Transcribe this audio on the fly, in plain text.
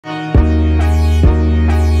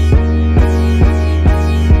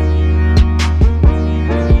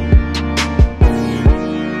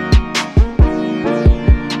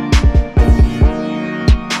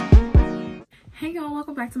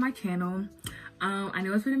channel. I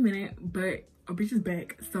know it's been a minute, but a bitch is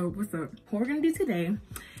back. So what's up? What we're gonna do today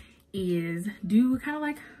is do kind of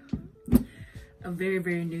like a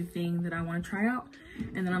very new thing that I want to try out,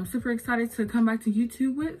 and then I'm super excited to come back to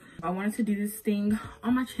YouTube with. I wanted to do this thing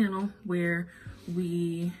on my channel where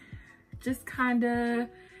we just kind of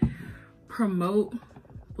promote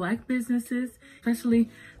Black businesses, especially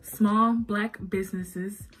small Black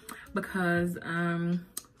businesses, because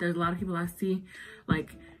there's a lot of people I see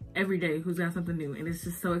like every day who's got something new, and it's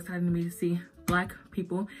just so exciting to me to see Black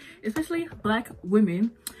people, especially Black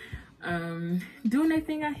women, doing their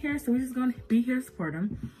thing out here. So we're just gonna be here to support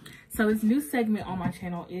them. So this new segment on my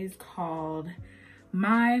channel is called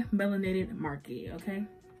My Melanated Market, okay?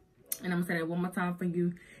 And I'm gonna say that one more time for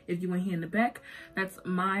you if you went here in the back. That's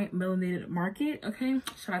My Melanated Market, okay?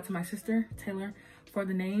 Shout out to my sister Taylor for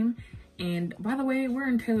the name. And by the way, we're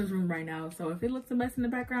in Taylor's room right now, so if it looks a mess in the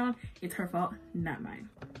background, it's her fault, not mine.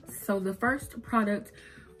 So the first product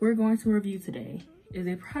we're going to review today is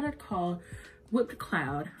a product called Whipped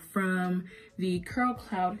Cloud from the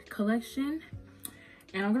𝓾𝓼𝓲𝓬 collection.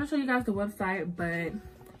 And I'm gonna show you guys the website, but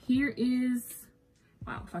here is,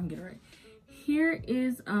 wow, if I can get it right. Here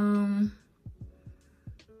is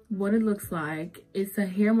what it looks like. It's a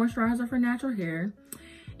hair moisturizer for natural hair.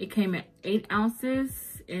 It came at 8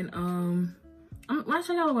 ounces. And when I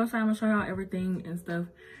show y'all the website, I'm gonna show y'all everything and stuff.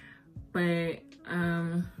 But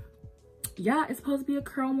yeah, it's supposed to be a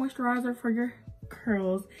curl moisturizer for your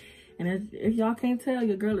curls. And if y'all can't tell,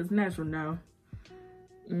 your girl is natural now.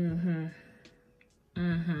 And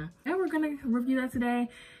we're gonna review that today,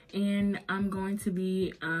 and I'm going to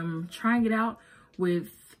be trying it out with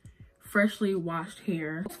freshly washed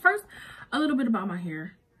hair. First, a little bit about my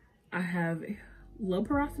hair. I have low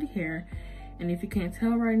porosity hair, and if you can't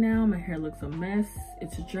tell right now, my hair looks a mess.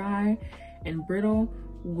 It's dry and brittle,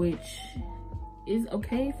 which is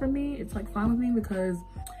okay for me. It's like fine with me, because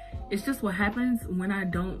it's just what happens when I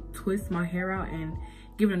don't twist my hair out and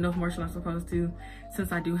give it enough moisture I'm supposed to,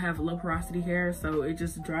 since I do have low porosity hair, so it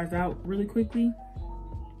just dries out really quickly.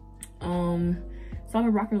 So I've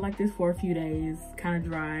been rocking it like this for a few days, kind of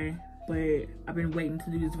dry, but I've been waiting to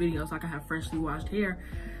do this video so I can have freshly washed hair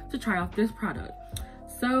to try out this product.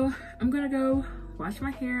 So I'm gonna go wash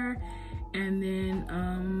my hair, and then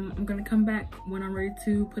I'm gonna come back when I'm ready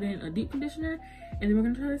to put in a deep conditioner, and then we're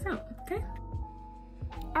gonna try this out, okay?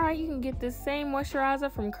 All right, you can get this same moisturizer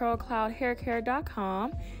from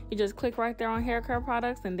𝓾𝓼𝓲𝓬.com. You just click right there on hair care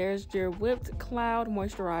products, and there's your Whipped Cloud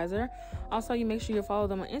moisturizer. Also, you make sure you follow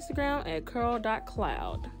them on Instagram at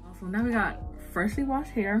𝓾𝓼𝓲𝓬. So now we got freshly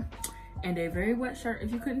washed hair and a very wet shirt,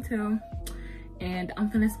 if you couldn't tell. And I'm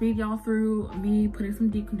gonna speed y'all through me putting some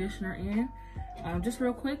deep conditioner in. Just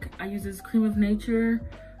real quick, I use this Cream of Nature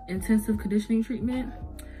intensive conditioning treatment.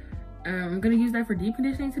 I'm gonna use that for deep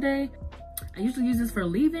conditioning today. I usually use this for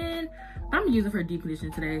leave-in, but I'm gonna use it for deep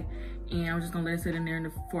conditioning today. And I'm just gonna let it sit in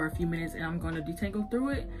there for a few minutes, and I'm gonna detangle through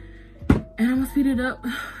it. And I'm gonna speed it up.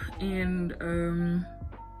 And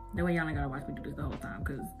that way y'all ain't gotta watch me do this the whole time,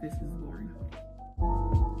 because this is boring.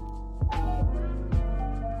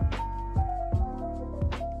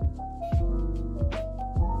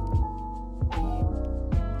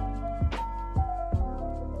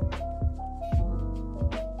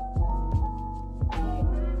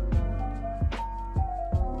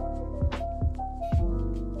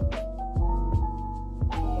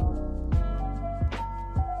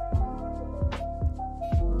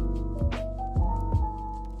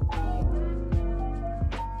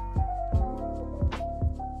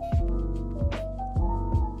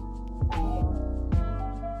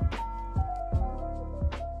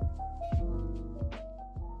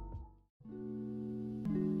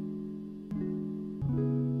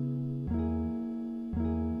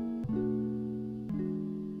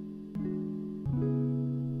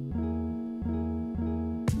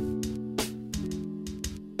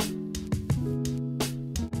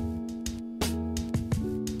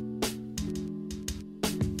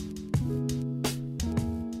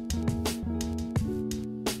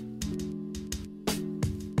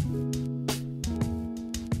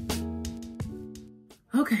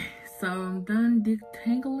 Okay, so I'm done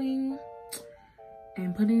detangling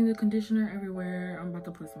and putting the conditioner everywhere. I'm about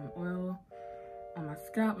to put some oil on my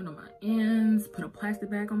scalp and on my ends, put a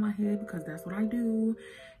plastic bag on my head because that's what I do,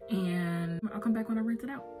 and I'll come back when I rinse it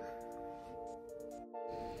out.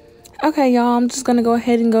 Okay, y'all, I'm just gonna go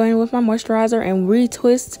ahead and go in with my moisturizer and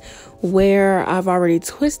retwist where I've already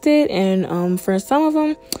twisted. And for some of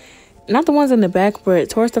them, not the ones in the back, but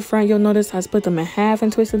towards the front, you'll notice I split them in half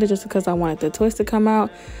and twisted it just because I wanted the twist to come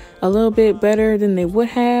out a little bit better than they would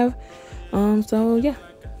have. So yeah.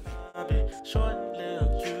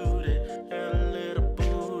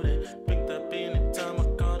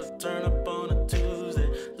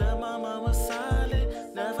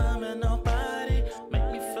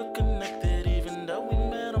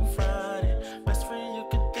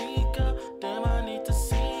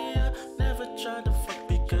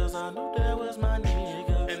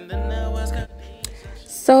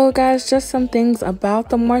 So guys, just some things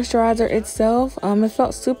about the moisturizer itself. It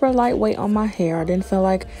felt super lightweight on my hair. I didn't feel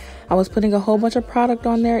like I was putting a whole bunch of product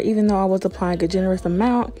on there, even though I was applying a generous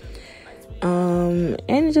amount. And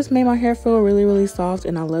it just made my hair feel really soft,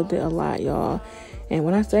 and I loved it a lot, y'all. And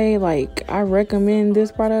when I say like I recommend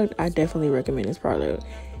this product, I definitely recommend this product.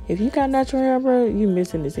 If you got natural hair, bro, you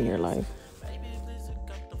missing this in your life.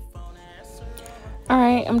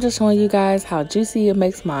 Alright, I'm just showing you guys how juicy it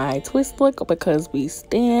makes my twist look because we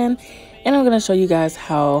stand. And I'm going to show you guys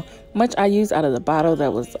how much I used out of the bottle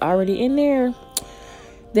that was already in there.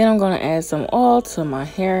 Then I'm going to add some oil to my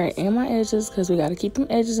hair and my edges because we got to keep them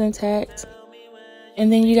edges intact. And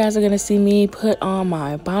then you guys are going to see me put on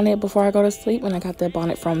my bonnet before I go to sleep. And I got that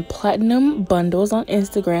bonnet from Platinum Bundles on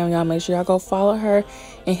Instagram. Y'all make sure y'all go follow her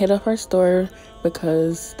and hit up her store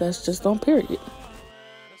because that's just on period.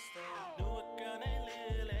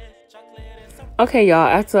 Okay, y'all,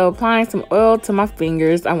 after applying some oil to my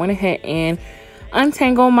fingers, I went ahead and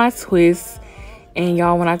untangled my twists. And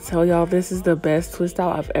y'all, when I tell y'all this is the best twist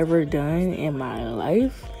out I've ever done in my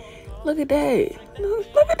life, look at that.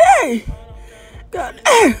 Look at that. God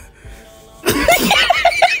damn.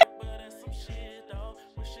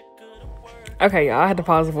 Okay, y'all, I had to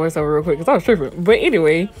pause the voiceover real quick because I was tripping. But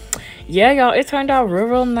anyway, yeah, y'all, it turned out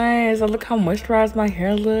real nice. Look how moisturized my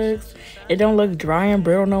hair looks. It don't look dry and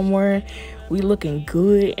brittle no more. We looking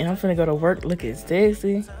good, and I'm finna go to work looking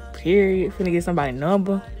sexy, period. Finna get somebody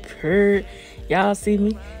number, period. Y'all see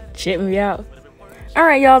me, check me out. All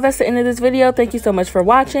right, y'all, that's the end of this video. Thank you so much for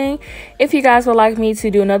watching. If you guys would like me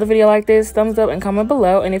to do another video like this, thumbs up and comment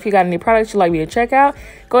below. And if you got any products you'd like me to check out,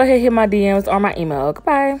 go ahead, hit my DMs or my email.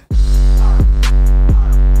 Goodbye.